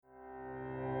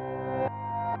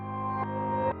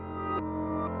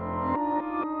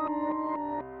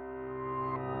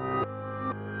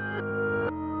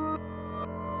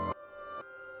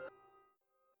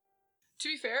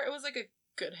was like a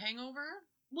good hangover.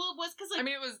 Well, it was because, like... I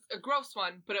mean, it was a gross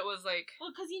one, but it was like... Well,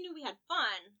 because you knew we had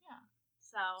fun. Yeah.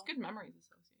 So... It's good memories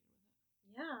associated with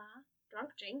it. Yeah.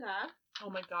 Drunk Jenga. Oh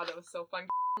my god, that was so fun.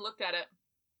 Looked at it.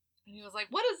 And he was like,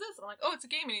 what is this? And I'm like, oh, it's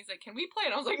a game. And he's like, can we play?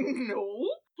 And I was like, no.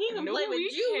 You can play with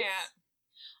juice. Can't.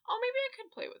 Oh, maybe I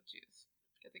could play with juice.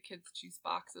 Get the kids juice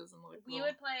boxes and like...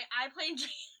 I played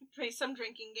some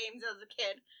drinking games as a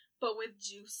kid, but with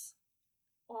juice.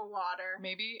 Or water.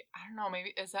 Maybe, I don't know,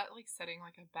 maybe, is that like setting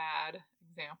like a bad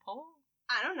example?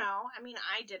 I don't know. I mean,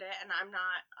 I did it, and I'm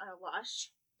not a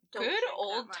lush. Good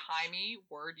old-timey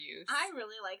word use. I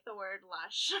really like the word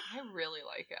lush. I really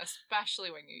like it, especially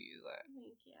when you use it.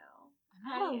 Thank you. I'm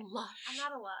not a lush. I'm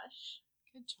not a lush.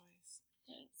 Good choice.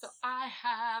 Thanks. So I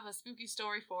have a spooky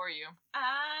story for you.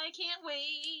 I can't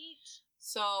wait.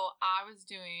 So I was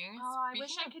doing... I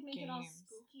wish I could make it all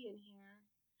spooky in here.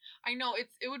 I know, it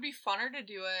would be funner to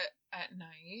do it at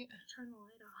night. Turn the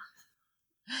light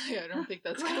off. Yeah, I don't think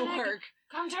that's gonna work.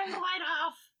 Come turn the light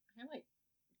off! I like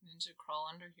ninja crawl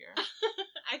under here.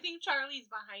 I think Charlie's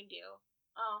behind you.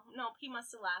 Oh, no, he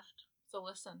must have left. So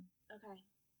listen. Okay.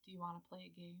 Do you want to play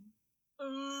a game?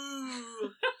 Ooh.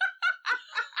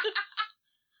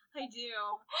 I do.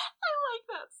 I like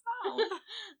that sound.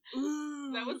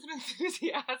 Ooh. That was an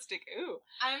enthusiastic ooh.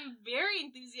 I'm very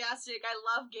enthusiastic. I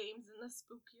love games in the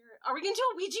spookier. Are we gonna do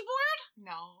a Ouija board?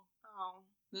 No. Oh.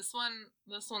 This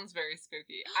one's very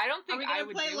spooky. I don't think I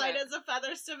would do it. Are we gonna play light as a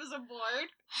feather, stiff as a board?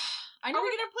 Are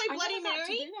we gonna play Bloody Mary?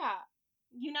 To do that.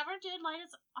 You never did light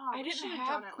as... Oh, I didn't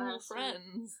have cool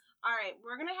friends. Alright,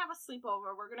 we're gonna have a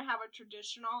sleepover. We're gonna have a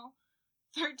traditional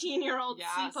 13-year-old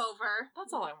sleepover.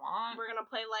 That's all I want. We're gonna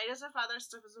play light as a feather,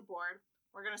 stiff as a board.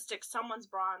 We're gonna stick someone's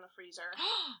bra in the freezer.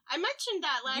 I mentioned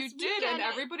that last weekend. You did, and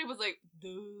everybody was like,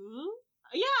 duh?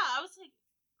 Yeah, I was like,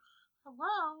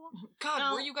 hello? God,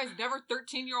 no. Were you guys never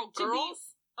 13-year-old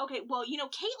girls? Okay, well, you know,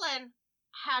 Caitlin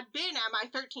had been at my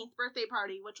 13th birthday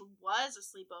party, which was a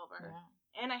sleepover.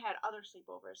 Yeah. And I had other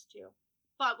sleepovers, too.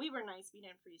 But we were nice. We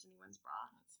didn't freeze anyone's bra.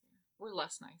 That's fair. We're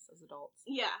less nice as adults.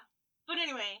 Yeah. But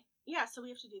anyway, yeah, so we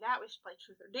have to do that. We have to play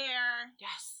Truth or Dare.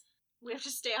 Yes. We have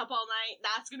to stay up all night.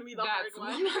 That's going to be the hard one.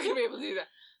 I'm not going to be able to do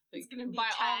that. Like, it's going to be by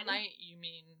 10. all night, you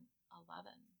mean 11.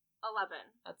 11.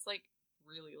 That's, like,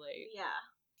 really late. Yeah.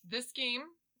 This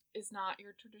game is not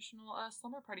your traditional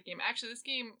slumber party game. Actually, this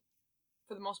game,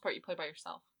 for the most part, you play by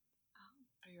yourself. Oh.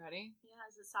 Are you ready? Yeah,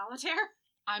 is it solitaire?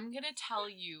 I'm going to tell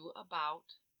you about,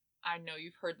 I know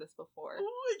you've heard this before. Ooh,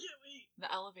 I can't wait.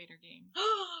 The elevator game.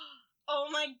 Oh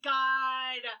my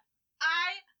god.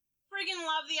 I friggin'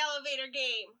 love the elevator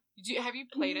game. Have you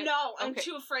played it? No, I'm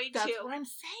too afraid to. That's what I'm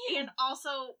saying. And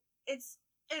also, it's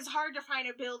hard to find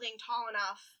a building tall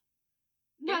enough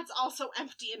that's also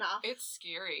empty enough. It's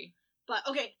scary. But,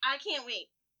 okay, I can't wait.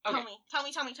 Okay. Tell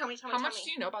me. How much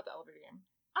do you know about the elevator game?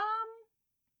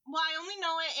 Well, I only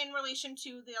know it in relation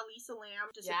to the Elisa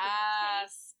Lam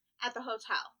disappearance at the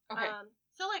hotel. Okay.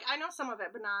 So, like, I know some of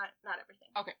it, but not everything.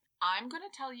 Okay. I'm going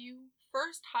to tell you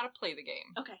first how to play the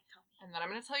game. Okay, tell me. And then I'm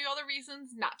going to tell you all the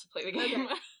reasons not to play the game.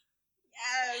 Okay.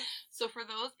 Yes. So for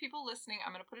those people listening,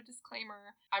 I'm going to put a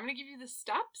disclaimer. I'm going to give you the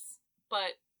steps,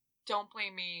 but don't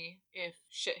blame me if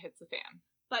shit hits the fan.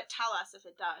 But tell us if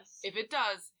it does. If it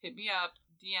does, hit me up,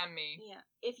 DM me. Yeah.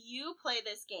 If you play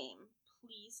this game,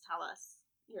 please tell us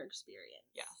your experience.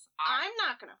 Yes. I'm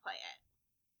not going to play it.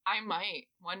 I might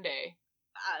one day.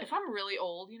 If I'm really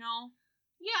old, you know?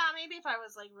 Yeah, maybe if I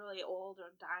was, like, really old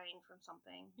or dying from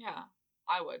something. Yeah,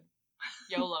 I would.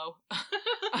 YOLO.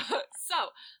 So,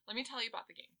 let me tell you about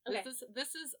the game. Okay.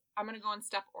 This is, I'm going to go in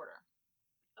step order.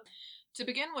 Okay. To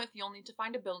begin with, you'll need to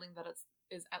find a building that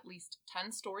is at least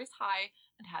 10 stories high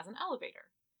and has an elevator.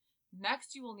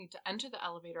 Next, you will need to enter the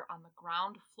elevator on the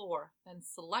ground floor, then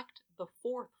select the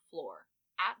 4th floor.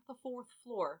 At the 4th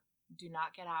floor, do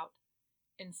not get out.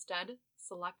 Instead,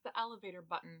 select the elevator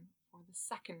button for the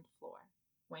 2nd floor.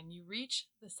 When you reach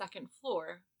the 2nd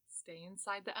floor, stay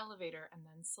inside the elevator and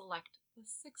then select the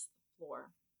 6th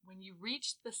floor. When you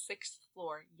reach the 6th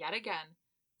floor yet again,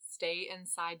 stay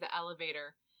inside the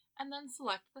elevator and then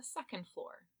select the 2nd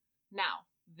floor. Now,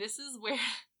 this is where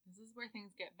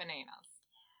things get bananas.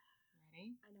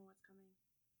 Ready? I know what's coming.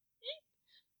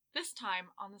 This time,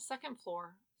 on the 2nd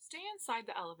floor, stay inside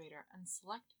the elevator and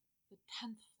select the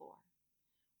 10th floor.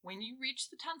 When you reach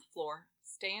the 10th floor,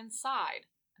 stay inside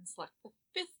and select the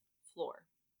 5th floor.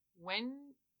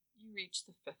 When you reach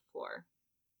the 5th floor,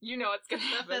 you know what's going to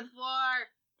happen. The 5th floor.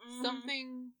 Mm-hmm.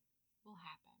 Something will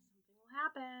happen. Something will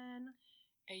happen.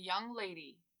 A young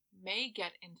lady may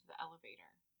get into the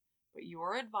elevator, but you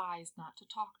are advised not to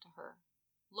talk to her,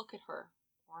 look at her,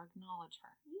 or acknowledge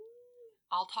her.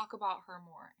 I'll talk about her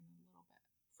more in a little bit.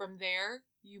 From there,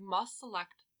 you must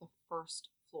select the first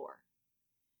floor.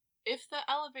 If the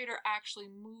elevator actually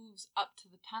moves up to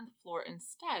the 10th floor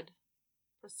instead,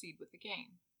 proceed with the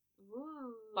game.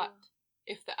 Ooh. But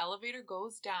if the elevator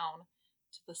goes down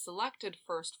to the selected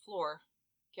first floor,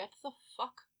 get the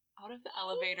fuck out of the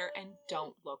elevator and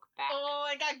don't look back. Oh,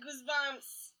 I got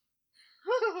goosebumps.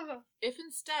 If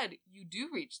instead you do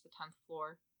reach the 10th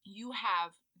floor, you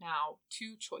have now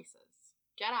two choices.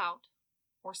 Get out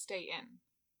or stay in.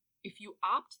 If you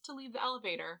opt to leave the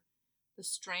elevator, the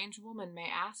strange woman may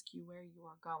ask you where you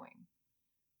are going.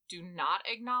 Do not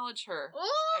acknowledge her.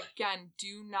 Oh, Again,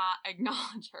 do not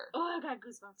acknowledge her. I got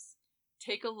goosebumps.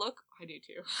 Take a look. I do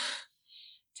too.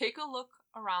 Take a look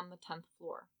around the 10th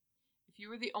floor. If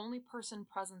you are the only person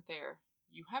present there,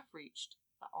 you have reached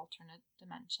the alternate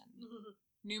dimension.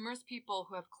 Numerous people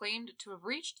who have claimed to have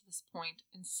reached this point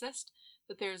insist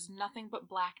that there is nothing but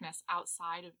blackness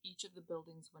outside of each of the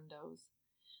building's windows.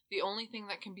 The only thing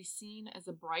that can be seen is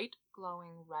a bright,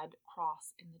 glowing red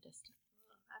cross in the distance.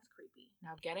 That's creepy.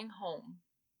 Now, getting home.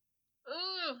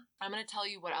 Ooh. I'm going to tell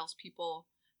you what else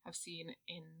people have seen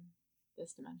in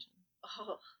this dimension.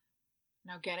 Oh.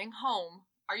 Now, getting home.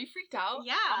 Are you freaked out?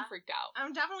 Yeah. I'm freaked out.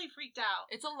 I'm definitely freaked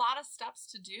out. It's a lot of steps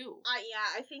to do.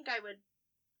 Yeah, I think I would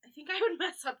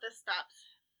mess up the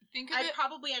steps. Think of I'd it.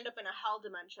 probably end up in a hell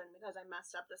dimension because I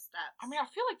messed up the steps. I mean, I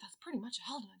feel like that's pretty much a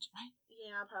hell dimension, right?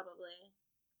 Yeah, probably.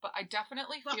 But I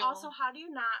definitely But feel. also, how do you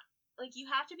not, like, you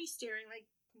have to be staring, like,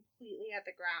 completely at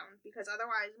the ground because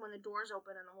otherwise when the doors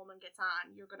open and the woman gets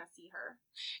on, you're gonna see her.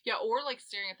 Yeah, or like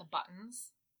staring at the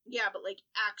buttons. Yeah, but like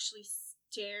actually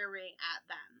staring at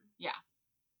them. Yeah.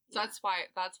 So that's why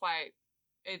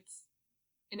it's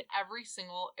in every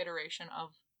single iteration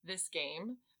of this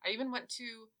game. I even went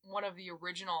to one of the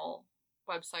original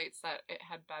websites that it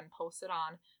had been posted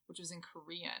on, which was in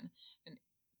Korean. And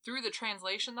through the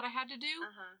translation that I had to do,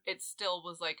 it still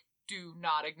was like, do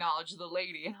not acknowledge the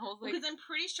lady. And I was like... Because I'm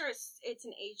pretty sure it's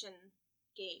an Asian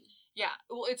game. Yeah,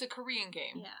 well, it's a Korean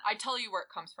game. Yeah. I tell you where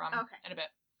it comes from in a bit.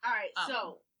 All right,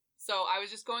 So I was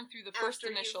just going through the first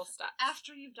initial steps.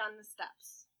 After you've done the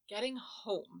steps. Getting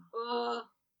home. Ugh.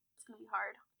 It's going to be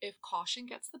hard. If caution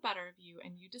gets the better of you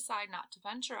and you decide not to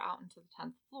venture out into the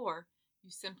 10th floor,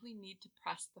 you simply need to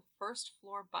press the first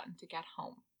floor button to get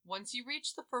home. Once you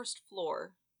reach the first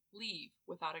floor, leave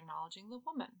without acknowledging the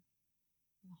woman.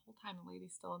 And the whole time the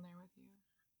lady's still in there with you.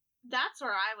 That's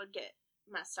where I would get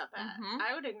messed up at.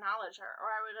 I would acknowledge her,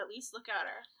 or I would at least look at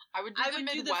her. I would do the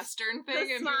Midwestern thing.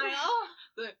 The smile.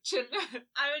 The chin.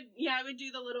 I would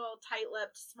do the little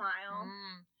tight-lipped smile.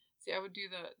 See, I would do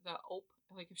the ope.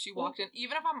 Like if she walked in,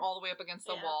 even if I'm all the way up against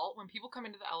the wall, when people come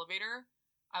into the elevator,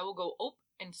 I will go ope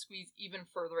and squeeze even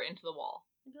further into the wall.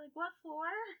 I'd be like, what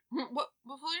floor? What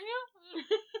floor are you?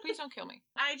 Please don't kill me.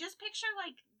 I just picture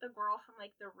like the girl from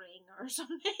like The Ring or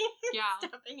something. Yeah.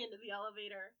 Stepping into the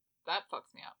elevator. That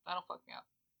fucks me up. That'll fuck me up.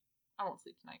 I won't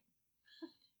sleep tonight.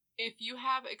 If you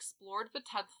have explored the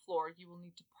 10th floor, you will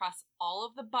need to press all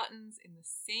of the buttons in the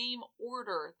same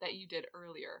order that you did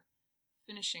earlier,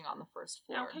 finishing on the first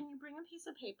floor. Now, can you bring a piece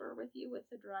of paper with you with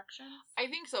the directions? I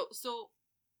think so. So,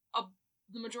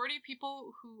 the majority of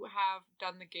people who have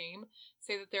done the game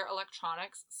say that their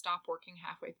electronics stop working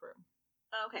halfway through.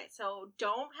 Okay, so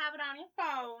don't have it on your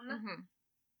phone.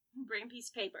 Bring a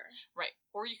piece of paper. Right.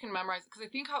 Or you can memorize it, because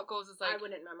I think how it goes is like... I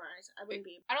wouldn't memorize. I wouldn't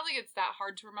be... I don't think it's that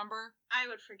hard to remember. I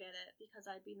would forget it, because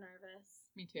I'd be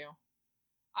nervous. Me too.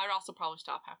 I'd also probably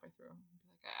stop halfway through. Be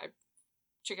like, I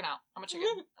chicken out. I'm a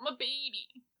chicken. I'm a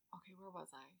baby. Okay, where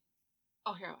was I?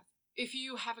 Oh, here I was. If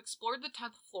you have explored the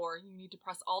 10th floor, you need to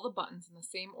press all the buttons in the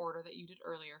same order that you did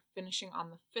earlier, finishing on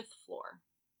the 5th floor.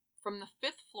 From the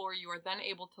 5th floor, you are then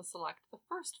able to select the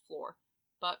 1st floor,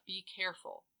 but be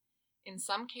careful. In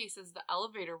some cases, the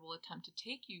elevator will attempt to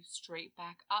take you straight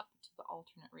back up to the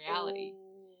alternate reality.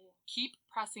 Oh. Keep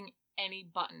pressing any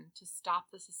button to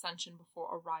stop this ascension before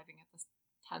arriving at the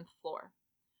 10th floor.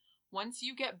 Once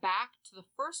you get back to the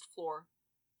 1st floor,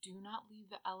 do not leave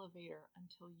the elevator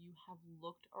until you have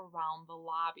looked around the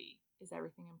lobby. Is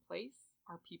everything in place?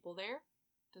 Are people there?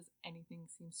 Does anything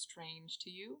seem strange to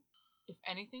you? If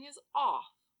anything is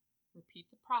off, repeat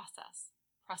the process,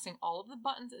 pressing all of the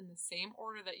buttons in the same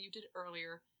order that you did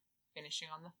earlier, finishing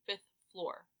on the 5th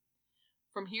floor.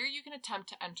 From here, you can attempt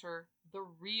to enter the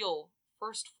real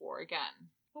 1st floor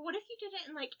again. But what if you did it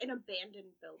in, like, an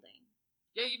abandoned building?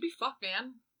 Yeah, you'd be fucked,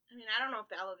 man. I mean, I don't know if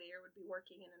the elevator would be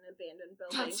working in an abandoned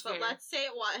building, That's but fair. let's say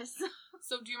it was.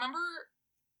 So, do you remember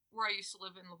where I used to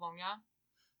live in Livonia?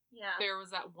 Yeah. There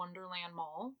was that Wonderland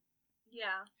Mall.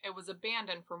 Yeah. It was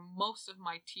abandoned for most of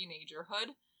my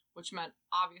teenagerhood, which meant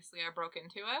obviously I broke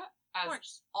into it.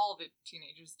 as all the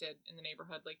teenagers did in the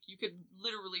neighborhood. Like, you could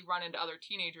literally run into other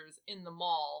teenagers in the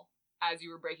mall as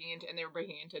you were breaking into, and they were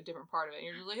breaking into a different part of it. And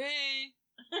you're just like, hey,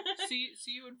 see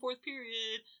you in fourth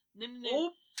period.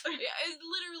 Oh. Yeah, it's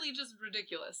literally just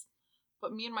ridiculous.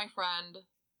 But me and my friend,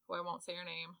 who I won't say her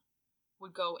name,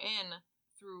 would go in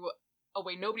through a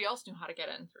way nobody else knew how to get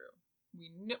in through.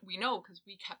 We know because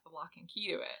we kept the lock and key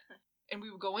to it. And we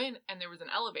would go in, and there was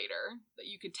an elevator that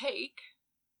you could take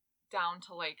down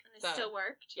to, like, and it still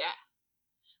worked? Yeah.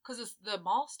 Because the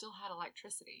mall still had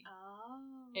electricity.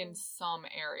 Oh. In some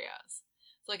areas.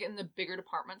 So, like, in the bigger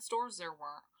department stores, there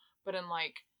weren't. But in,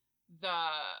 like, the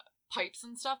pipes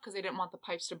and stuff, because they didn't want the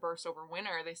pipes to burst over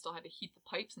winter, they still had to heat the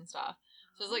pipes and stuff.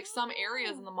 So there's, like, some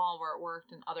areas in the mall where it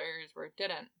worked and other areas where it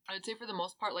didn't. I would say for the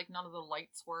most part, like, none of the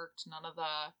lights worked, none of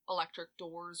the electric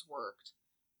doors worked.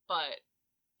 But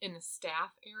in the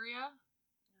staff area,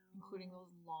 including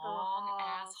those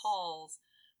long-ass halls,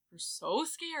 were so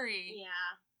scary.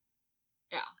 Yeah.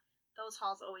 Yeah. Those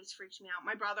halls always freaked me out.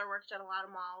 My brother worked at a lot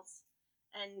of malls,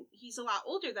 and he's a lot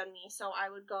older than me, so I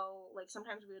would go, like,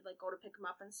 sometimes we would, like, go to pick him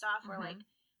up and stuff, or, like,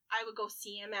 I would go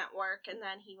see him at work, and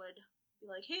then he would be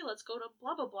like, hey, let's go to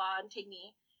blah, blah, blah, and take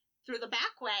me through the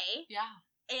back way. Yeah.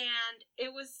 And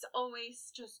it was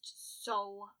always just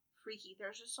so freaky.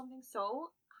 There's just something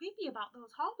so creepy about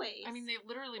those hallways. I mean, they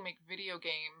literally make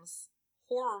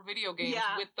horror video games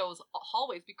with those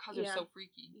hallways because they're so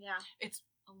freaky. Yeah. It's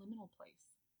a liminal place.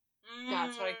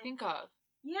 That's what I think of.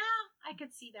 Yeah, I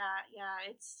could see that.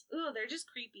 Yeah, they're just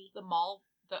creepy. The mall,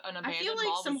 an abandoned mall. I feel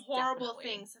like some horrible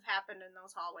things have happened in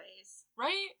those hallways.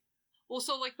 Right? Well,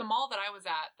 so, like, the mall that I was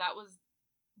at,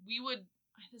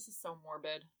 this is so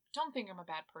morbid. Don't think I'm a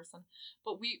bad person.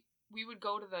 But we would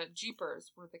go to the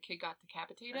Jeepers where the kid got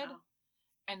decapitated. Oh.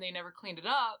 And they never cleaned it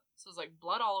up. So it was, like,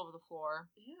 blood all over the floor.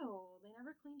 Ew, they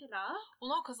never cleaned it up? Well,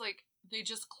 no, because, like, they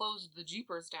just closed the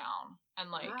Jeepers down.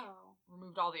 And, like,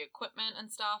 removed all the equipment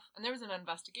and stuff. And there was an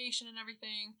investigation and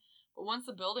everything. But once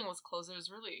the building was closed, it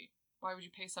was really, why would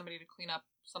you pay somebody to clean up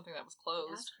something that was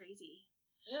closed? That's crazy.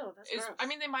 Ew, that's gross. I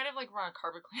mean, they might have, like, run a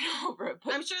carpet cleaner over it,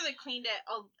 but I'm sure they cleaned it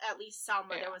at least some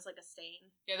where there was, like, a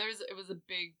stain. Yeah, there's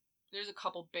a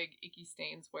couple big icky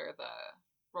stains where the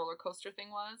roller coaster thing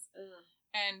was. Ugh.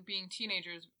 And being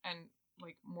teenagers and,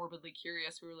 like, morbidly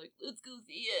curious, we were like, let's go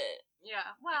see it.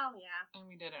 Yeah, well, yeah. And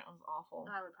we didn't. It was awful.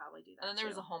 I would probably do that, And then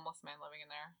there was a homeless man living in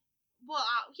there. Well,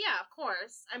 yeah, of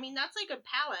course. I mean, that's like a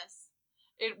palace.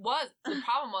 It was. The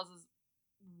problem was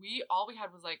all we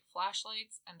had was, like,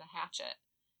 flashlights and a hatchet.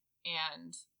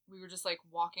 And we were just, like,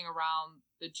 walking around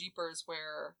the Jeepers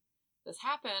where this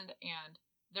happened, and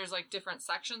there's, like, different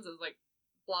sections. It was, like,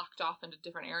 blocked off into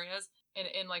different areas.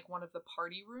 And in, like, one of the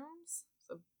party rooms,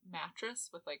 a mattress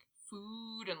with, like,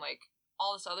 food and, like,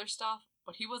 all this other stuff,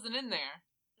 but he wasn't in there.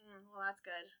 Well, that's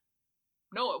good.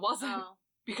 No, it wasn't. Oh.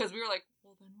 Because we were like,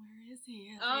 well, then where is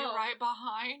he? Is he right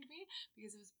behind me?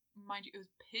 Because it was, mind you, it was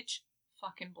pitch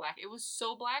fucking black. It was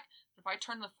so black that if I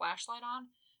turned the flashlight on,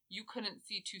 you couldn't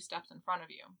see 2 steps in front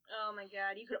of you. Oh my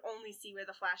god, you could only see where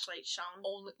the flashlight shone.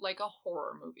 Only, like a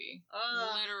horror movie.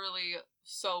 Literally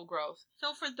so gross.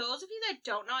 So for those of you that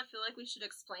don't know, I feel like we should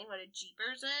explain what a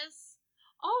Jeepers is.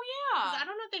 Oh, yeah. Because I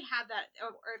don't know if they have that,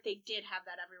 or if they did have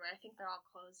that everywhere. I think they're all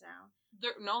closed now.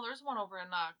 There's one over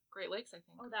in Great Lakes, I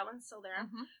think. Oh, that one's still there?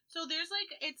 Mm-hmm. So there's,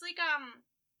 like, it's like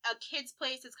a kid's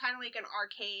place. It's kind of like an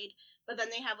arcade, but then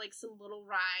they have, like, some little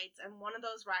rides, and one of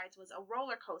those rides was a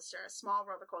roller coaster, a small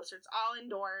roller coaster. It's all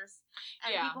indoors,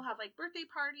 and people have, like, birthday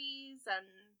parties,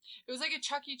 and... It was like a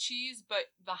Chuck E. Cheese, but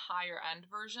the higher-end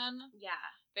version. Yeah.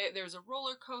 There was a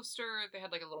roller coaster, they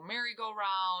had, like, a little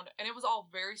merry-go-round, and it was all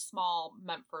very small,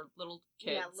 meant for little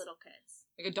kids. Yeah, little kids.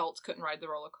 Like, adults couldn't ride the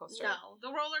roller coaster. No. The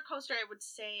roller coaster, I would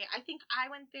say, I think I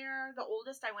went there, the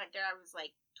oldest I went there, I was,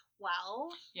 like,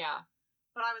 12. Yeah.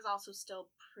 But I was also still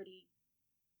pretty,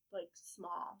 like,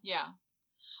 small. Yeah.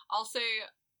 I'll say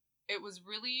it was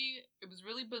really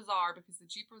bizarre because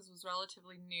the Jeepers was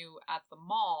relatively new at the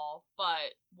mall,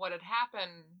 but what had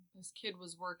happened, this kid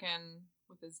was working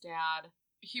with his dad.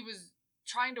 He was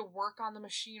trying to work on the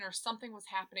machine or something was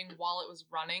happening while it was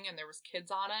running and there was kids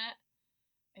on it.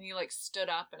 And he, like, stood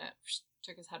up and it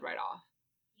took his head right off.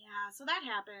 Yeah, so that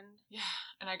happened. Yeah,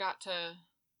 and I got to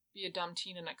be a dumb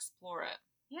teen and explore it.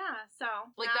 Yeah, so...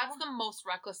 Like, that's the most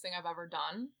reckless thing I've ever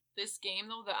done. This game,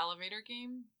 though, the elevator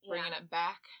game, bringing it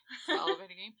back to the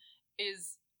elevator game,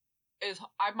 is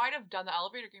I might have done the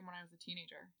elevator game when I was a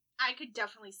teenager. I could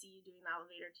definitely see you doing the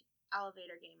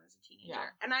elevator game as a teenager.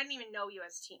 Yeah. And I didn't even know you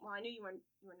as a teen. Well, I knew you were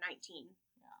 19.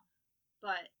 Yeah.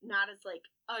 But not as, like,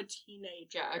 a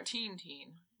teenager. Yeah, a teen.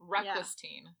 Reckless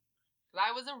teen. Because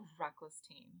I was a reckless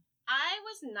teen. I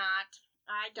was not.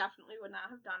 I definitely would not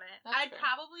have done it. That's I'd fair.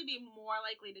 probably be more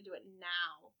likely to do it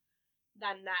now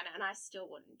than then, and I still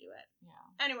wouldn't do it. Yeah.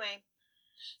 Anyway.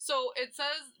 So it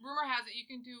says, rumor has it,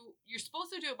 you're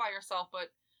supposed to do it by yourself,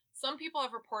 but some people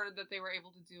have reported that they were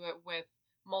able to do it with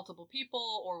multiple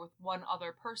people or with one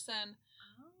other person.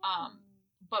 Oh.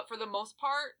 But for the most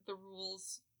part, the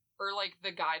rules or like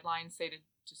the guidelines say to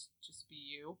just be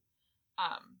you.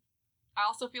 I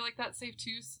also feel like that's safe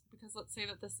too, because let's say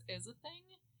that this is a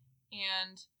thing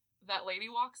and that lady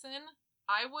walks in,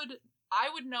 I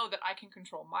would know that I can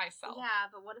control myself. Yeah,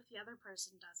 but what if the other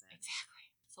person doesn't? Exactly.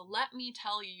 So let me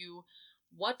tell you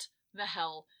what the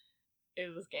hell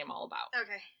is this game all about.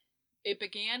 Okay. It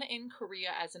began in Korea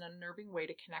as an unnerving way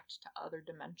to connect to other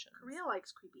dimensions. Korea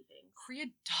likes creepy things. Korea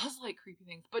does like creepy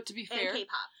things, but to be fair, and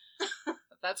K-pop.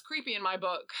 that's creepy in my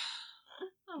book.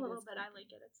 A little bit. I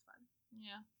like it. It's fun.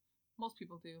 Yeah. Most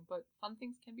people do, but fun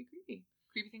things can be creepy.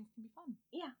 Creepy things can be fun.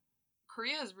 Yeah.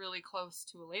 Korea is really close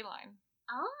to a ley line.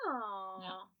 Oh.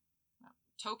 Yeah.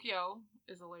 Tokyo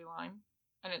is a ley line,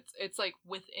 and it's like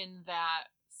within that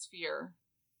sphere.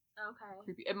 Okay.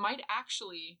 Creepy. It might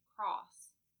actually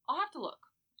cross. I'll have to look.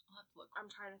 I'm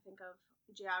trying to think of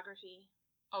geography.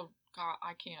 Oh God,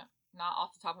 I can't. Not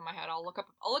off the top of my head. I'll look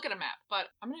at a map.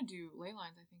 But I'm gonna do ley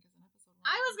lines, I think, as an episode.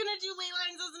 I was gonna do ley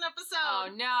lines as an episode. Oh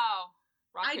no!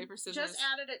 Rock, paper, scissors. I just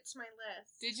added it to my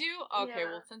list. Did you? Okay,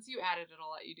 Yeah. well, since you added it,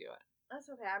 I'll let you do it. That's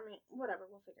okay. I mean, whatever.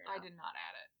 We'll figure it out. I did not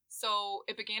add it. So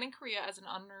it began in Korea as an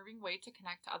unnerving way to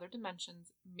connect to other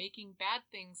dimensions, making bad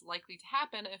things likely to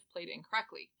happen if played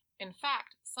incorrectly. In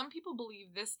fact, some people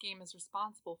believe this game is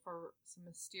responsible for some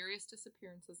mysterious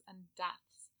disappearances and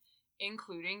deaths,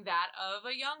 including that of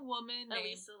a young woman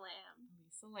named Elisa Lam.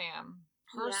 Elisa Lam.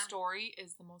 Her Yeah. story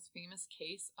is the most famous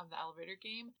case of the elevator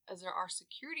game, as there are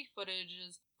security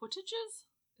footages?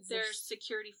 Is there There's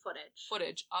security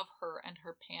footage of her and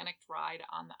her panicked ride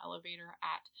on the elevator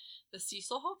at the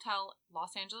Cecil Hotel,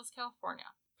 Los Angeles, California.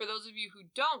 For those of you who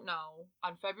don't know,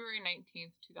 on February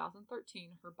 19th,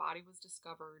 2013, her body was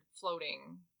discovered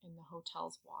floating in the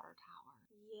hotel's water tower.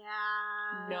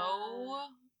 Yeah. No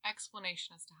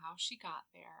explanation as to how she got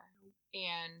there.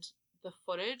 And the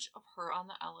footage of her on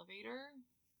the elevator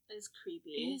It's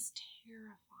creepy. is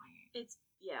terrifying. It's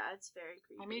very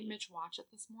creepy. I made Mitch watch it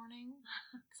this morning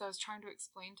because I was trying to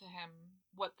explain to him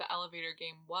what the elevator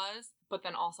game was, but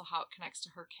then also how it connects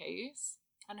to her case.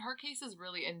 And her case is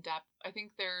really in depth. I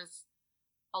think there's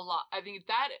a lot. I think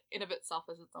that in of itself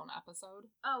is its own episode.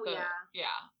 Oh, yeah.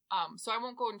 Yeah. So I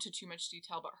won't go into too much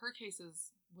detail, but her case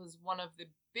was one of the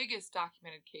biggest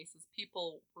documented cases.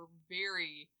 People were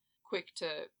very quick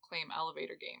to claim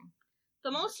elevator game.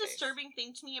 The most disturbing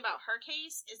thing to me about her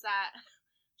case is that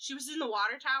she was in the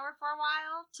water tower for a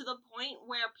while, to the point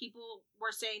where people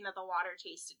were saying that the water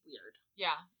tasted weird.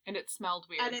 Yeah, and it smelled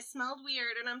weird. And it smelled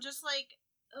weird, and I'm just like,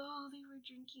 oh, they were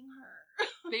drinking her.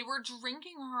 They were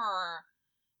drinking her.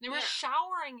 They were Yeah.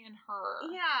 showering in her.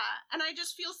 Yeah, and I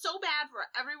just feel so bad for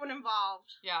everyone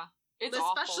involved. Yeah. It's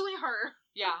especially awful. her.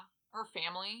 Yeah. Her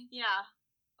family. Yeah.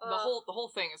 The whole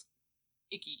thing is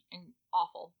icky and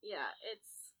awful. Yeah,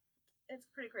 it's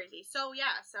pretty crazy. So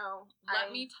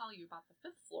Let me tell you about the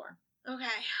 5th floor.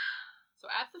 Okay. So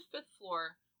at the 5th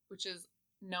floor, which is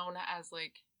known as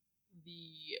like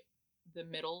the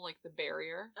middle, like the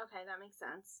barrier, Okay, that makes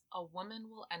sense. a woman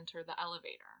will enter the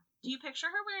elevator. Do you picture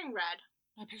her wearing red?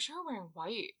 I picture her wearing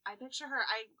white. I picture her,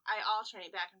 I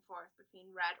alternate back and forth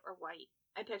between red or white.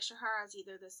 I picture her as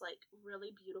either this, like,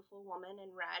 really beautiful woman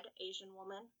in red, Asian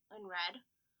woman in red,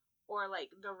 or,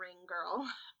 like, the Ring Girl.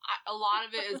 A lot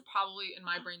of it is probably in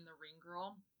my brain the Ring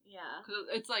Girl. Yeah. Because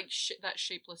it's like that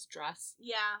shapeless dress.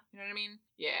 Yeah. You know what I mean?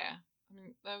 Yeah. I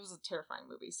mean, that was a terrifying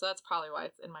movie, so that's probably why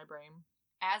it's in my brain.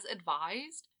 As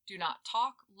advised, do not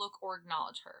talk, look, or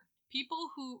acknowledge her.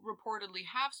 People who reportedly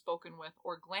have spoken with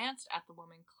or glanced at the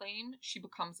woman claim she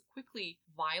becomes quickly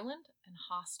violent and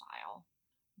hostile.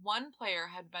 One player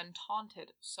had been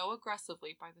taunted so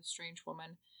aggressively by the strange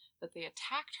woman that they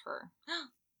attacked her.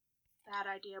 Bad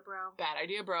idea, bro. Bad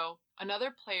idea, bro.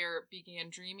 Another player began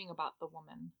dreaming about the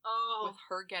woman, Oh. with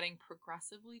her getting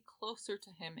progressively closer to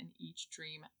him in each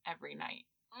dream every night.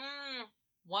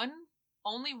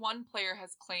 Only one player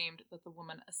has claimed that the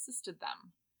woman assisted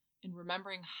them in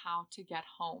remembering how to get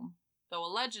home, though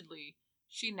allegedly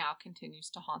she now continues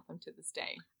to haunt them to this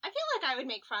day. I feel like I would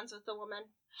make friends with the woman.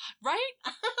 Right?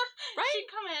 Right? She'd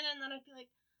come in and then I'd be like,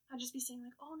 I'd just be saying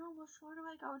like, oh no, what floor do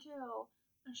I go to?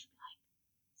 And she'd be like,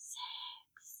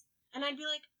 6. And I'd be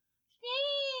like,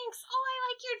 thanks. Oh, I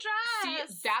like your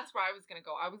dress. See, that's where I was going to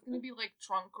go. I was going to be like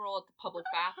drunk girl at the public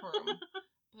bathroom.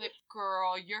 Like,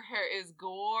 girl, your hair is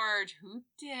gorge. Who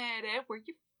did it? Where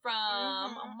you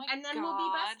from. Oh my god. And then we'll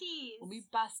be besties. We'll be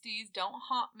besties. Don't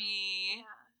haunt me.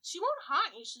 Yeah. She won't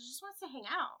haunt you. She just wants to hang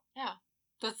out. Yeah.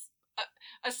 That's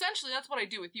essentially that's what I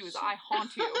do with you is I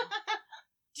haunt you.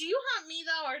 Do you haunt me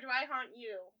though, or do I haunt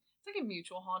you? It's like a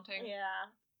mutual haunting.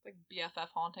 Yeah. Like BFF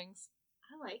hauntings.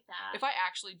 I like that. If I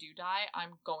actually do die,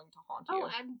 I'm going to haunt you. Oh,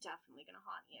 I'm definitely gonna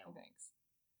haunt you. Thanks.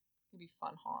 It'll be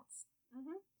fun haunts.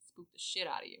 Mm-hmm. Spook the shit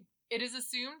out of you. It is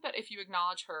assumed that if you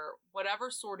acknowledge her,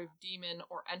 whatever sort of demon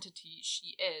or entity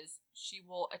she is, she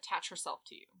will attach herself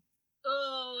to you.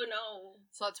 Oh, no.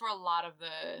 So that's where a lot of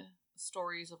the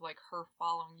stories of, like, her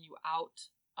following you out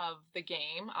of the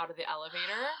game, out of the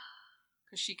elevator,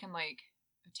 because she can, like,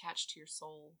 attach to your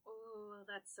soul. Oh,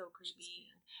 that's so creepy.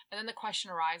 And then the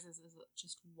question arises, is it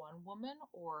just one woman,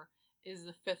 or is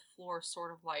the 5th floor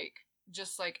sort of like,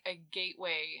 just like a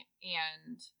gateway,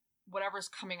 and whatever's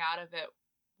coming out of it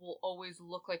will always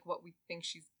look like what we think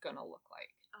she's gonna look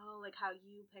like. Oh, like how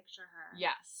you picture her.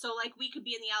 Yes. So, like, we could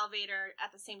be in the elevator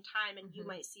at the same time, and you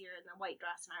might see her in the white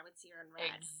dress, and I would see her in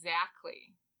red.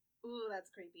 Exactly. Ooh, that's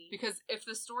creepy. Because if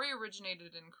the story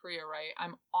originated in Korea, right,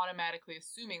 I'm automatically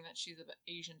assuming that she's of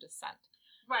Asian descent.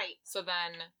 Right. So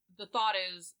then the thought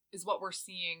is what we're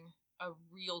seeing a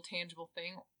real tangible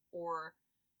thing? Or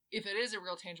if it is a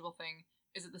real tangible thing,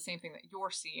 is it the same thing that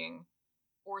you're seeing?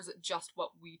 Or is it just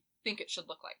what we think it should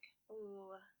look like?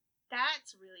 Ooh,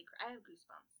 that's really I have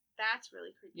goosebumps. That's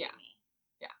really creepy to me.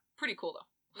 Yeah. Pretty cool,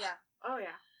 though. Yeah. Oh,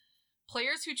 yeah.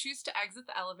 Players who choose to exit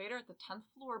the elevator at the 10th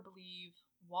floor believe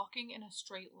walking in a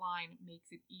straight line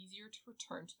makes it easier to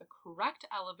return to the correct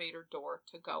elevator door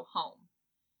to go home.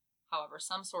 However,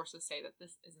 some sources say that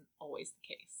this isn't always the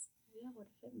case. Yeah, what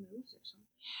if it moves or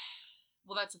something?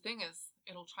 Well, that's the thing is,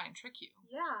 it'll try and trick you.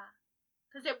 Yeah.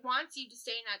 Because it wants you to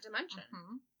stay in that dimension.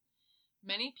 Mm-hmm.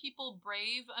 Many people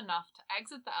brave enough to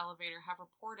exit the elevator have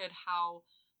reported how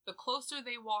the closer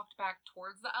they walked back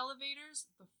towards the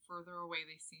elevators, the further away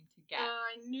they seemed to get.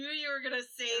 I knew you were going to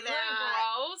say Isn't that.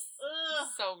 Gross. Ugh.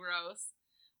 So gross.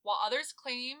 While others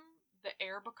claim the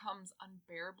air becomes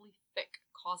unbearably thick,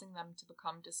 causing them to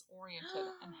become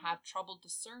disoriented and have trouble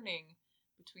discerning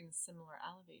between similar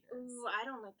elevators. Ooh, I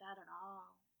don't like that at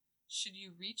all. Should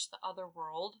you reach the other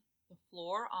world, the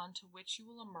floor onto which you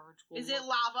will emerge will Is it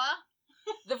lava?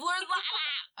 The floor is lava!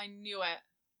 I knew it.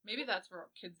 Maybe that's where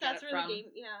kids get it from. That's where the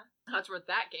game, yeah. That's where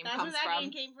that game comes from. That's where that game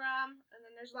came from. And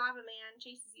then there's Lava Man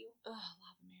chases you. Ugh,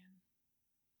 Lava Man.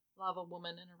 Lava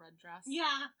woman in a red dress.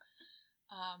 Yeah.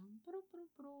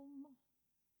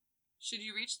 Should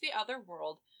you reach the other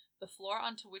world, the floor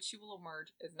onto which you will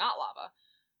emerge is not lava,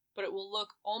 but it will look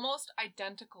almost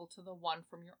identical to the one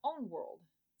from your own world,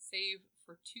 save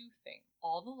for 2 things.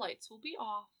 All the lights will be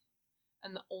off,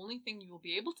 and the only thing you will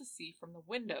be able to see from the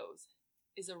windows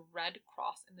is a red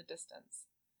cross in the distance.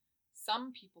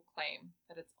 Some people claim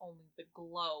that it's only the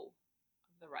glow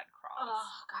of the red cross.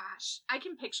 Oh, gosh. I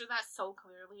can picture that so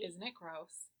clearly. Isn't it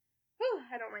gross? Whew,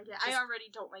 I don't like it. I already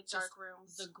don't like dark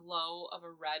rooms. The glow of a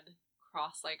red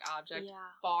cross-like object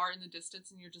far in the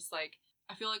distance, and you're just like,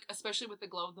 I feel like, especially with the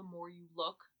glow, the more you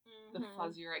look, the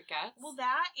fuzzier it gets. Well,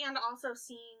 that, and also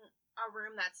seeing a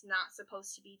room that's not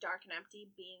supposed to be dark and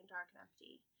empty being dark and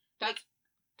empty.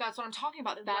 That's what I'm talking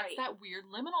about. That's that weird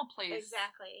liminal place.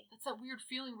 Exactly. That's that weird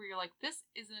feeling where you're like, this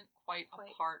isn't quite a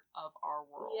part of our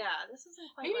world. Yeah, this isn't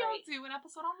quite Maybe right. I'll do an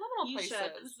episode on liminal places. You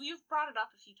should, because we've brought it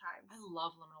up a few times. I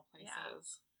love liminal places.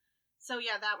 Yeah. So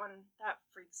yeah, that one, that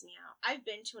freaks me out. I've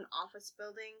been to an office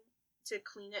building to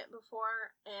clean it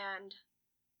before, and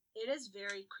it is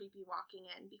very creepy walking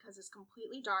in because it's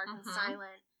completely dark and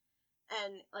silent,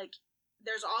 and like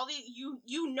there's all the you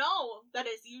know that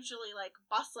it's usually like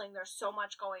bustling. There's so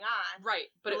much going on, right?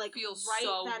 But it like feels right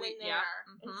so then and there.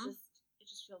 Yeah. It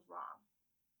just feels wrong.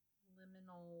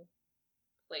 Liminal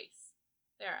place.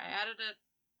 There, I added it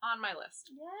on my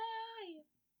list. Yay!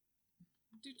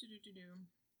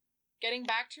 Getting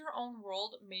back to your own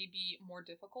world may be more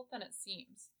difficult than it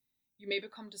seems. You may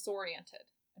become disoriented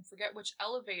and forget which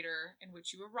elevator in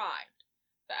which you arrived.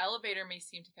 The elevator may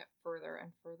seem to get further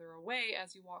and further away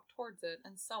as you walk towards it,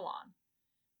 and so on.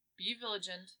 Be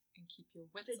vigilant and keep your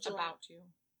wits about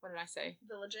you. What did I say?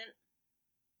 Vigilant.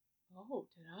 Oh,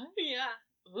 did I? Yeah.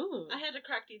 Ooh. I had to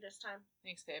correct you this time.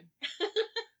 Thanks, babe.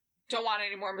 Don't want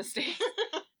any more mistakes.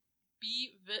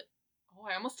 Oh,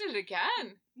 I almost did it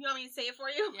again. You want me to say it for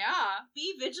you? Yeah.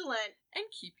 Be vigilant. And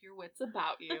keep your wits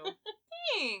about you.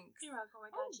 Thanks. You're welcome.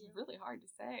 I got you. Really hard to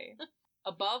say.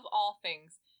 Above all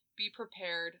things, be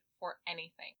prepared for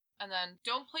anything. And then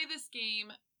don't play this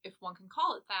game, if one can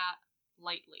call it that,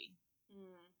 lightly.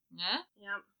 Yeah?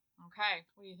 Yep. Okay.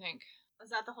 What do you think? Is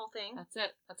that the whole thing? That's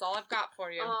it. That's all I've got for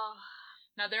you. Oh.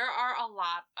 Now, there are a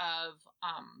lot of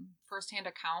firsthand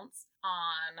accounts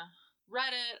on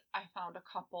Reddit. I found a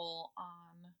couple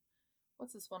on,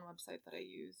 what's this one website that I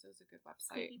use? It was a good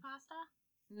website. Creepypasta?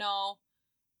 No.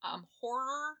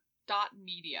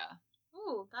 Horror.media.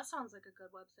 Ooh, that sounds like a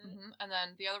good website. Mm-hmm. And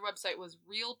then the other website was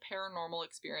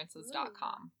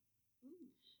realparanormalexperiences.com. Ooh.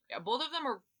 Yeah, both of them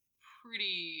are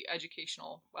pretty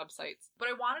educational websites. But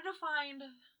I wanted to find,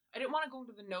 I didn't want to go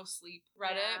into the no sleep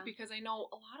Reddit because I know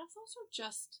a lot of those are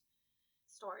just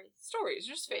stories,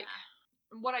 just fake.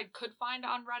 Yeah. What I could find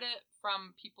on Reddit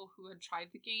from people who had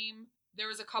tried the game, there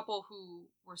was a couple who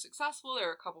were successful, there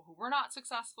were a couple who were not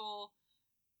successful.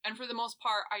 And for the most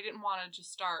part, I didn't want to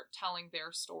just start telling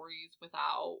their stories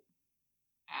without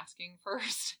asking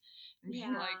first. And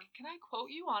being like, can I quote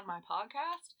you on my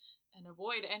podcast? And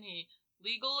avoid any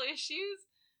legal issues,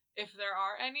 if there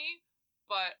are any.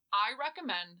 But I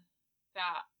recommend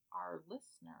that our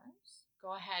listeners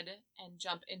go ahead and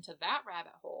jump into that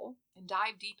rabbit hole and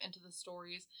dive deep into the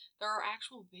stories. There are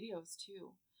actual videos,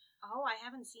 too. Oh, I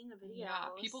haven't seen the videos. Yeah,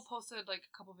 people posted like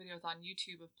a couple videos on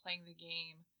YouTube of playing the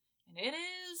game. And it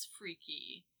is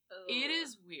freaky. Ugh. It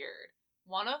is weird.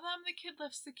 One of them, the kid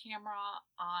lifts the camera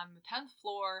on the 10th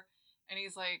floor, and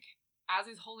he's like, as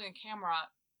he's holding a camera,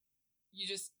 you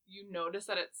notice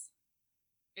that it's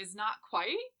not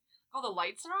quite. All the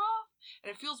lights are off,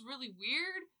 and it feels really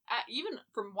weird, even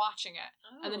from watching it.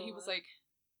 Oh. And then he was like,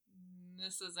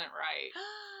 this isn't right.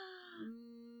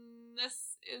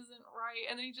 This isn't right.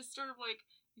 And then he just sort of like,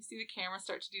 you see the camera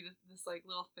start to do this like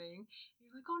little thing.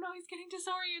 You're like, oh no, he's getting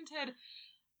disoriented.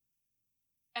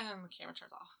 And then the camera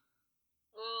turns off.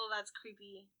 Oh, that's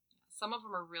creepy. Some of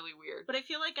them are really weird. But I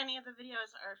feel like any of the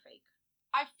videos are fake.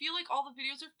 I feel like all the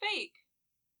videos are fake.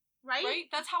 Right?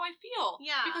 That's how I feel.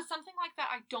 Yeah. Because something like that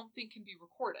I don't think can be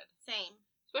recorded. Same.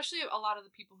 Especially a lot of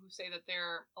the people who say that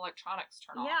their electronics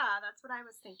turn off. Yeah, that's what I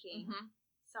was thinking. Mm-hmm.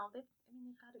 So they've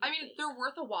got to be fake. They're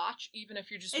worth a watch, even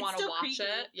if you just want to watch creepy.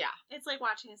 it. Yeah. It's like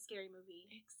watching a scary movie.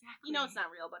 Exactly. You know it's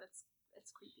not real, but it's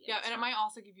creepy. Yeah, and it might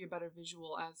also give you a better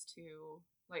visual as to,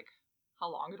 like, how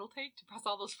long it'll take to press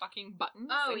all those fucking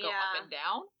buttons and go up and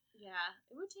down. Yeah,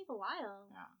 it would take a while.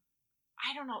 Yeah.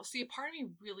 I don't know. See, a part of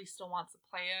me really still wants to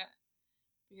play it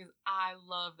because I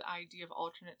love the idea of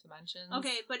alternate dimensions.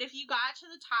 Okay, but if you got to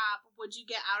the top, would you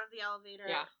get out of the elevator?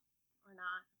 Yeah. Or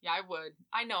not? Yeah, I would.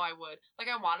 I know I would. Like,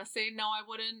 I want to say no, I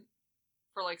wouldn't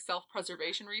for, like,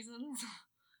 self-preservation reasons,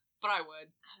 but I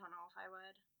would. I don't know if I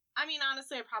would. I mean,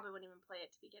 honestly, I probably wouldn't even play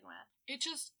it to begin with. It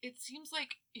seems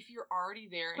like if you're already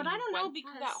there but and I don't you know went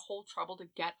because through that whole trouble to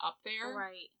get up there.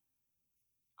 Right.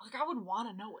 Like, I would want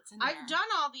to know what's in there. I've done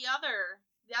all the other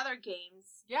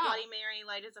games. Yeah. Bloody Mary,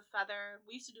 Light as a Feather.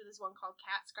 We used to do this one called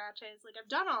Cat Scratches. Like, I've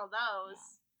done all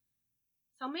those.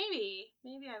 Yeah. So maybe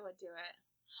I would do it.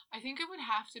 I think it would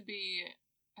have to be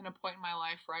in a point in my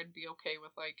life where I'd be okay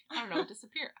with, like, I don't know,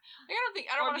 disappear. Like,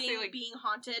 I don't want to say, like, being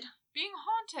haunted. Being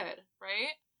haunted,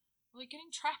 right? Like, getting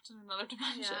trapped in another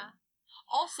dimension. Yeah.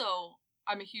 Also,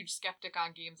 I'm a huge skeptic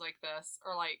on games like this,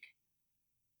 or, like,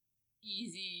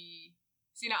 easy...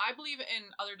 See, now, I believe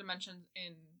in other dimensions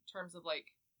in terms of,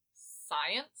 like,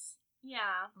 science.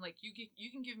 Yeah. Like, you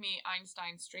can give me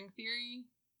Einstein's string theory.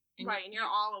 And and you're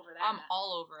all over that. I'm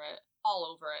all over it. All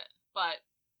over it. But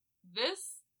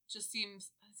this just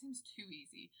seems too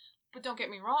easy. But don't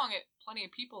get me wrong, plenty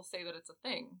of people say that it's a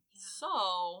thing. Yeah.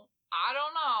 So, I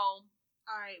don't know.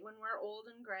 Alright, when we're old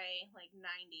and gray, like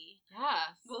 90.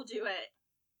 Yes. We'll do it.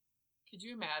 Could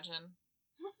you imagine?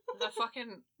 The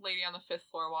fucking lady on the 5th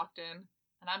floor walked in,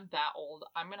 and I'm that old.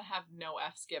 I'm gonna have no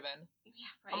F's given. Yeah,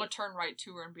 right. I'm gonna turn right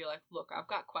to her and be like, look, I've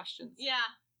got questions.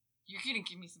 Yeah. You're gonna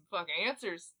give me some fucking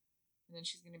answers. And then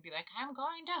she's gonna be like, I'm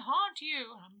going to haunt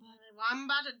you. And I'm like, well, I'm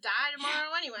about to die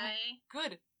tomorrow anyway.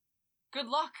 Good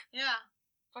luck. Yeah.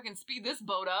 Fucking speed this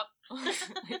boat up.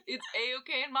 It's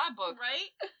A-okay in my book.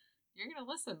 Right? You're gonna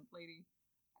listen, lady.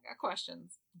 I got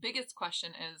questions. Biggest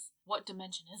question is, what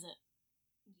dimension is it?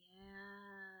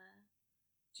 Yeah.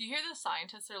 Do you hear the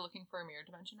scientists are looking for a mirror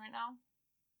dimension right now?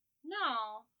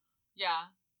 No.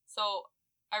 Yeah. So,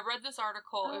 I read this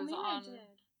article. It was maybe on I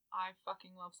did. I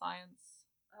fucking love science.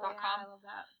 Oh, yeah, I love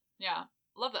that. Yeah,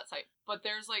 love that site. But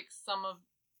there's, like, some of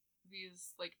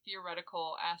these, like,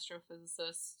 theoretical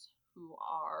astrophysicists who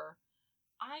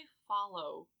I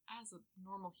follow, as a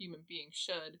normal human being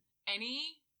should,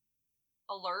 any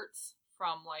alerts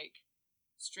from, like,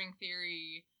 string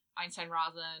theory,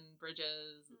 Einstein-Rosen,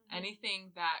 bridges,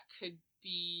 anything that could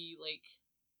be, like,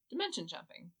 dimension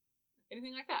jumping.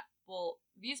 Anything like that. Well,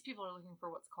 these people are looking for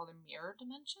what's called a mirror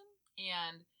dimension,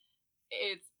 and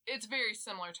it's very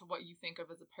similar to what you think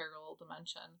of as a parallel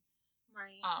dimension.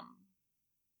 Right.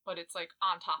 But it's, like,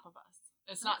 on top of us.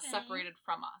 It's not Okay. separated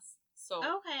from us. So,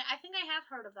 Okay, I think I have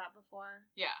heard of that before.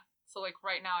 yeah. So, like,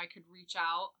 right now I could reach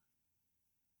out,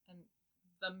 and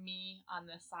the me on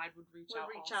this side would reach out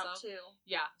also. Too.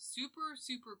 Yeah, super,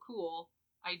 super cool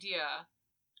idea.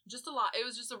 Just a lot. It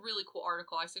was just a really cool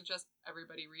article. I suggest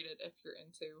everybody read it if you're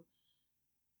into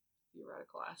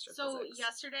theoretical astrophysics. So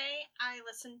yesterday I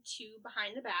listened to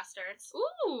Behind the Bastards.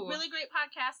 Ooh! Really great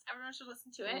podcast. Everyone should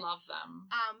listen to it. Love them.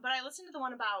 But I listened to the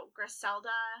one about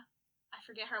Griselda. I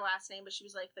forget her last name, but she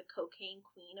was like the cocaine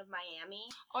queen of Miami.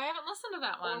 Oh, I haven't listened to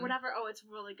that one. Or whatever. Oh, it's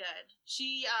really good.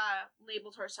 She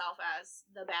labeled herself as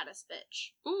the baddest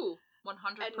bitch. Ooh,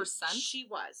 100%. And she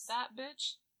was. That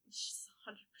bitch? She's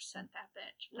 100% that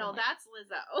bitch. Oh No, my- that's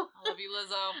Lizzo. I love you,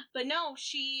 Lizzo. But no,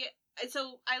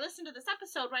 so I listened to this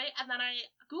episode, right? And then I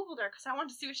Googled her because I wanted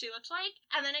to see what she looked like.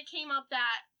 And then it came up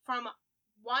that from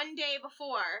one day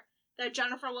before that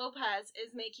Jennifer Lopez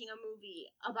is making a movie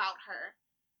about her.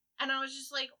 And I was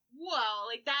just like, whoa,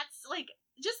 like that's like,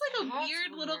 just like a That's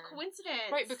weird little weird. coincidence.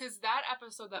 Right, because that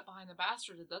episode that Behind the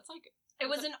Bastard did, that's like it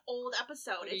was an old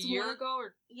episode. like It's a year one, ago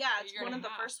or Yeah, a it's year one and of a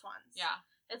the half. first ones. yeah.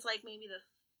 It's like maybe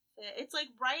it's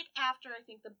like right after I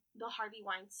think the Harvey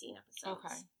Weinstein episodes.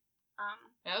 Okay. Yeah,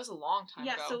 Yeah, that was a long time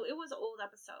ago. so it was an old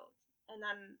episode, and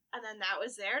then that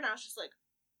was there, and I was just like,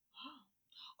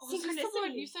 Oh, is this the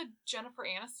one synchronicity. you said Jennifer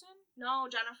Aniston? No,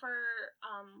 Jennifer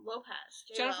Lopez.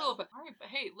 J-Lo. Jennifer Lopez. All right, but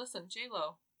hey, listen,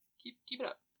 J-Lo, keep it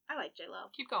up. I like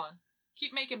J-Lo. Keep going.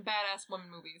 Keep making badass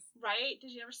women movies. Right? Did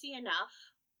you ever see Enough?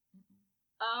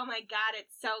 Oh my god,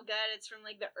 it's so good. It's from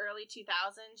like the early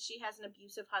 2000s. She has an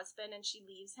abusive husband and she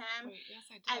leaves him. Wait, yes,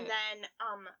 I did.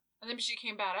 And then she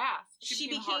became badass. she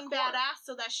became hardcore. badass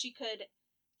so that she could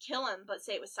kill him, but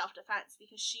say it was self-defense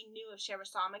because she knew if she ever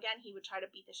saw him again, he would try to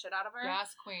beat the shit out of her.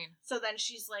 Yes, queen. So then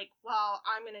she's like, well,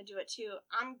 I'm going to do it too.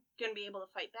 I'm going to be able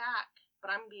to fight back, but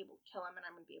I'm going to be able to kill him and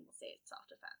I'm going to be able to say it's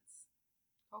self-defense.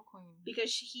 Oh, queen.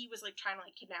 Because he was like trying to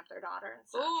like kidnap their daughter and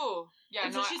stuff. Ooh, yeah.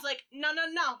 And no, so she's like, no.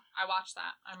 I watched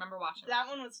that. I remember watching That's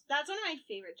one of my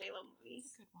favorite J-Lo That's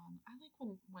movies. a good one. I like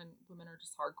when women are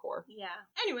just hardcore. Yeah.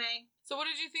 Anyway, So,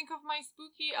 what did you think of my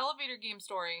spooky elevator game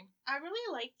story? I really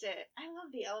liked it. I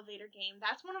love the elevator game.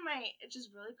 That's one of my, it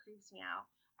just really creeps me out.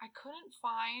 I couldn't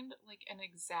find like an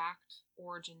exact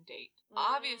origin date. Mm.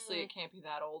 Obviously, it can't be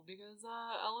that old because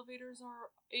elevators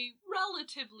are a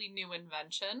relatively new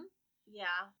invention.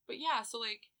 Yeah. But yeah, so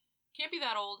like, can't be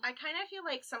that old. I kind of feel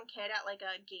like some kid at like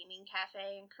a gaming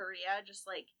cafe in Korea just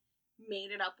like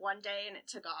made it up one day and it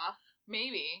took off.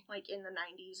 Maybe. Like in the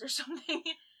 90s or something.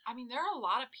 I mean, there are a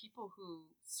lot of people who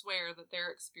swear that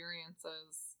their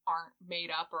experiences aren't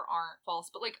made up or aren't false.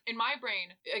 But like in my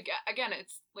brain, again,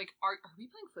 it's like, are we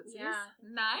playing footsies? Yeah.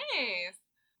 Nice.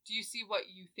 Do you see what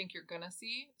you think you're gonna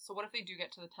see? So what if they do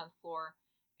get to the 10th floor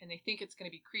and they think it's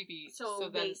gonna be creepy? So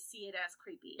then they see it as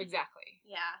creepy. exactly.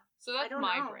 Yeah. So I that's don't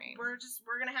my know. brain. We're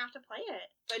gonna have to play it,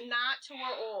 but not till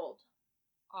we're old.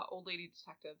 Old lady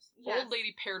detectives. Yes. Old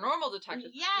lady paranormal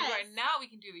detectives. Yes. Because right now we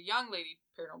can do the young lady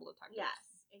paranormal detectives. Yes,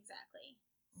 exactly.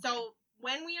 So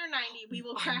when we are 90, we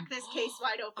will crack this case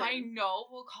wide open. I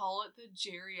know. We'll call it the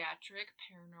Geriatric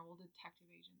Paranormal Detective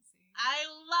Agency. I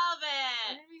love It's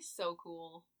it. gonna be so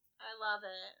cool. I love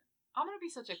it. I'm gonna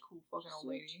be such a cool fucking old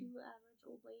So lady. two average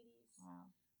old ladies. Wow.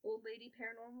 Old lady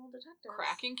paranormal detectives.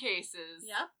 Cracking cases.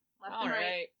 Yep. Left All and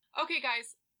right. right. Okay,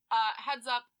 guys. Heads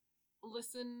up.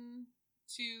 Listen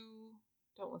to.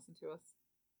 Don't listen to us.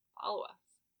 Follow us.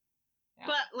 Yeah.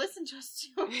 But listen to us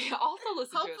too. Also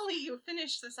listen to us. Hopefully you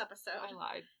finished this episode. I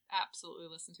lied. Absolutely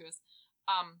listen to us.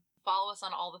 Follow us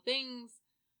on all the things.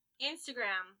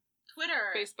 Instagram,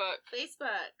 Twitter, Facebook.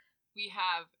 Facebook. We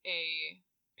have a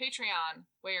Patreon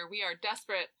where we are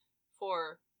desperate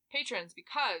for patrons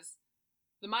because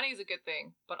the money is a good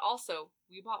thing, but also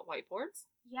we bought whiteboards.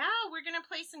 Yeah, we're gonna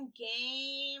play some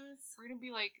games. We're gonna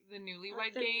be like the Like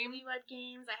newlywed the game. Newlywed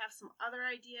games. I have some other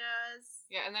ideas.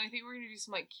 Yeah, and then I think we're gonna do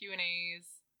some like Q&As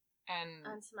and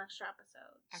And some extra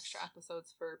episodes. extra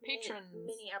episodes for patrons.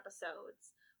 Mini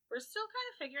episodes. We're still kind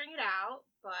of figuring it out,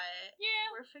 but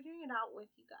Yeah, we're figuring it out with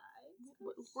you guys.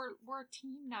 we're a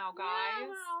team now, Yeah, guys.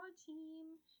 we're all a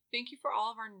team. Thank you for all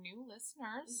of our new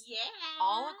listeners Yeah.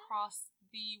 all across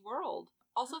the world.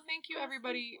 Also, thank you Across the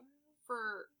everybody world.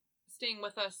 for staying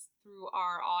with us through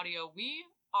our audio. We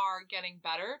are getting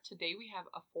better. Today we have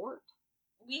a fort.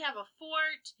 We have a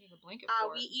fort. We have a blanket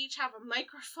fort. We each have a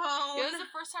microphone. Yeah, this is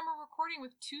the first time we're recording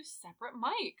with two separate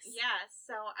mics. Yes,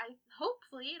 so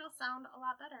hopefully it'll sound a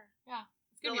lot better. Yeah,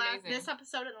 it's gonna be amazing. This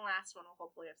episode and the last one will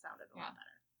hopefully have sounded a lot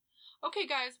better. Okay,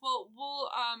 guys. Well, we'll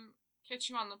catch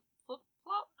you on the flip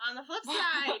flop. On the flip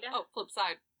side, Oh, flip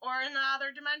side. or in the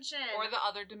other dimension, Or the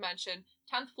other dimension.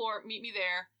 10th floor. Meet me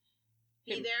there.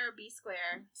 Be there or be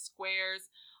square. Squares.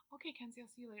 Okay, Kenzie, I'll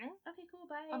see you later. Okay, cool.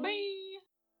 Bye.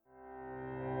 Bye.